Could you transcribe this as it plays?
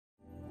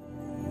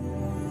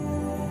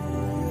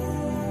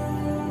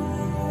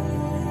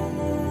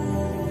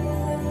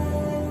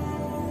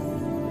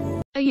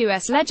A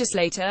U.S.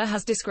 legislator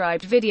has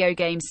described video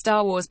game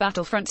Star Wars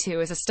Battlefront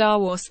 2 as a Star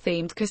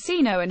Wars-themed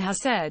casino and has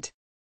said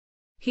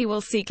he will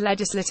seek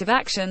legislative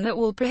action that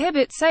will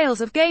prohibit sales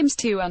of games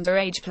to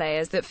underage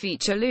players that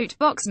feature loot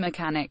box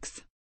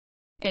mechanics.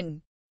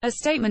 In a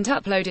statement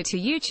uploaded to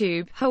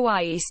YouTube,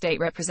 Hawaii State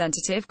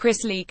Representative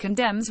Chris Lee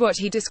condemns what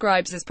he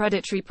describes as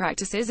predatory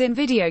practices in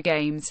video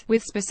games,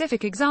 with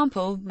specific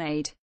example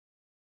made.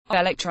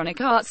 Electronic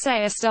Arts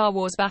say a Star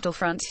Wars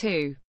Battlefront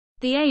 2.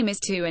 The aim is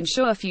to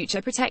ensure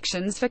future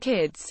protections for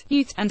kids,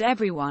 youth, and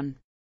everyone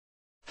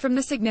from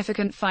the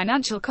significant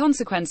financial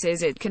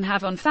consequences it can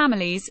have on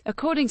families,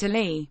 according to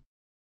Lee.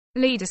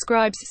 Lee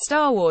describes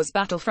Star Wars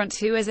Battlefront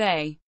 2 as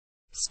a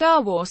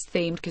Star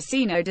Wars-themed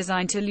casino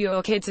designed to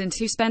lure kids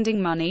into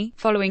spending money,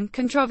 following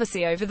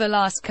controversy over the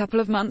last couple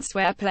of months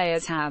where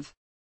players have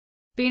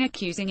been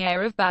accusing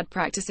EA of bad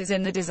practices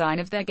in the design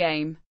of their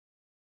game.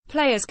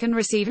 Players can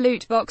receive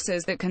loot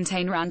boxes that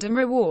contain random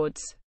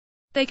rewards.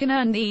 They can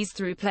earn these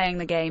through playing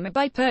the game or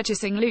by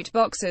purchasing loot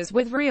boxes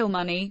with real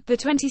money. The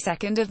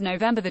 22nd of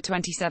November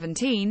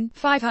 2017,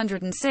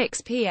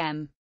 5:06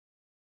 p.m.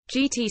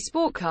 GT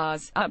Sport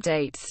Cars,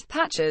 updates,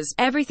 patches,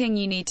 everything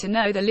you need to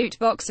know. The loot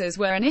boxes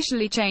were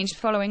initially changed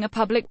following a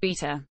public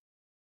beta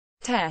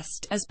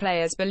test, as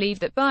players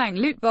believed that buying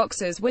loot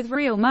boxes with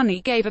real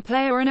money gave a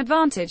player an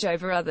advantage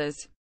over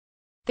others.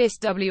 This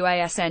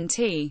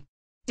wasn't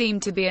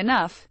deemed to be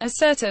enough, as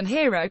certain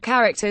hero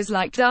characters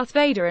like Darth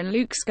Vader and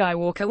Luke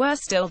Skywalker were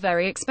still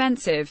very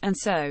expensive, and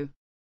so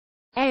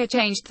EA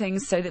changed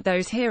things so that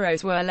those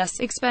heroes were less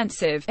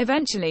expensive.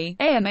 Eventually,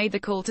 EA made the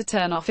call to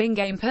turn off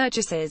in-game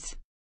purchases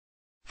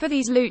for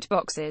these loot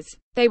boxes.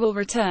 They will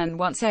return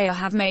once EA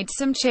have made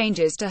some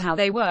changes to how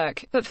they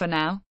work, but for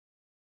now,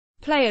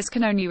 players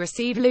can only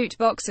receive loot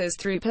boxes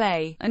through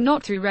play, and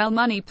not through real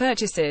money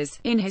purchases.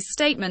 In his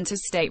statement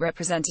as State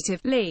Representative,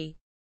 Lee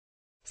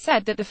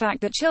said that the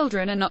fact that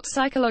children are not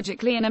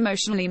psychologically and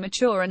emotionally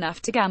mature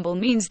enough to gamble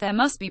means there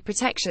must be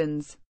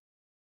protections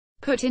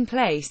put in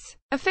place.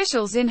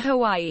 Officials in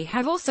Hawaii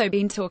have also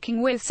been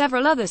talking with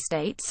several other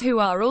states who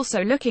are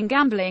also looking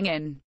gambling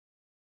in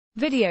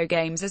video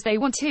games as they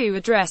want to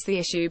address the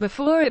issue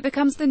before it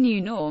becomes the new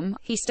norm.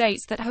 He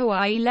states that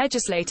Hawaii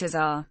legislators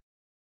are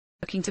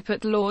looking to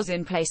put laws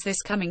in place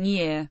this coming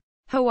year.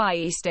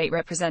 Hawaii State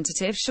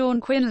Representative Sean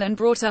Quinlan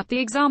brought up the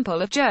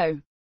example of Joe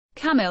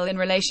Camel in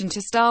relation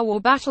to Star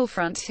Wars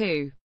Battlefront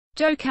 2.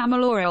 Joe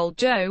Camel, or Old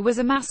Joe, was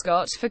a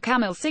mascot for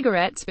Camel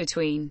cigarettes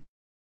between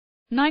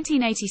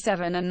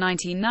 1987 and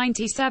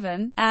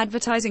 1997,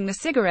 advertising the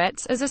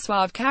cigarettes as a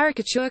suave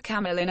caricature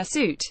camel in a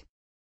suit.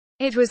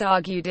 It was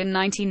argued in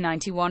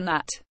 1991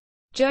 that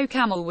Joe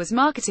Camel was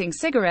marketing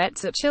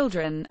cigarettes at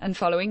children, and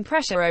following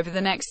pressure over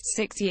the next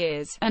 6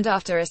 years, and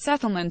after a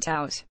settlement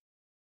out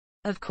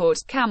of court,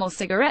 Camel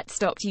Cigarettes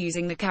stopped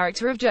using the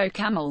character of Joe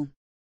Camel.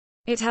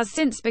 It has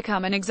since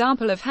become an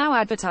example of how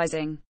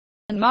advertising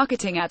and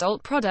marketing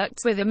adult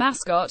products with a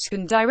mascot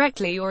can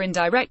directly or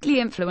indirectly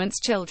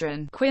influence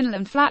children.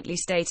 Quinlan flatly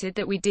stated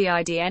that we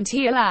didn't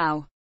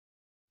allow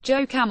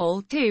Joe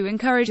Camel to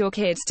encourage your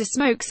kids to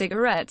smoke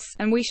cigarettes,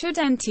 and we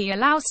shouldn't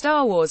allow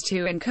Star Wars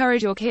to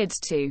encourage your kids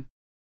to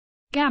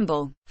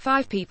gamble.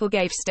 5 people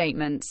gave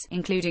statements,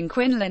 including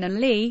Quinlan and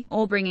Lee,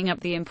 all bringing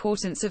up the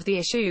importance of the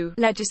issue.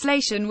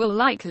 Legislation will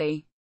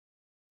likely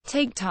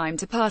take time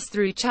to pass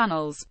through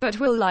channels, but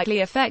will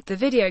likely affect the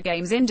video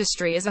games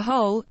industry as a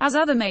whole, as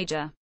other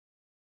major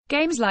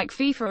games like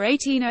FIFA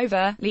 18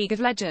 over, League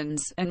of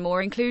Legends, and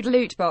more include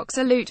loot box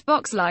or loot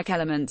box-like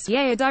elements.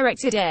 EA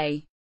directed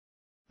a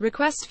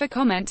request for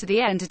comment to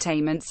the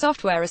Entertainment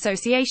Software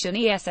Association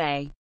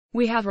 (ESA).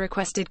 We have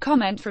requested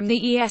comment from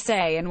the ESA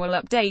and will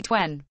update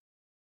when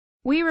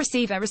we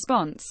receive a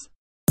response.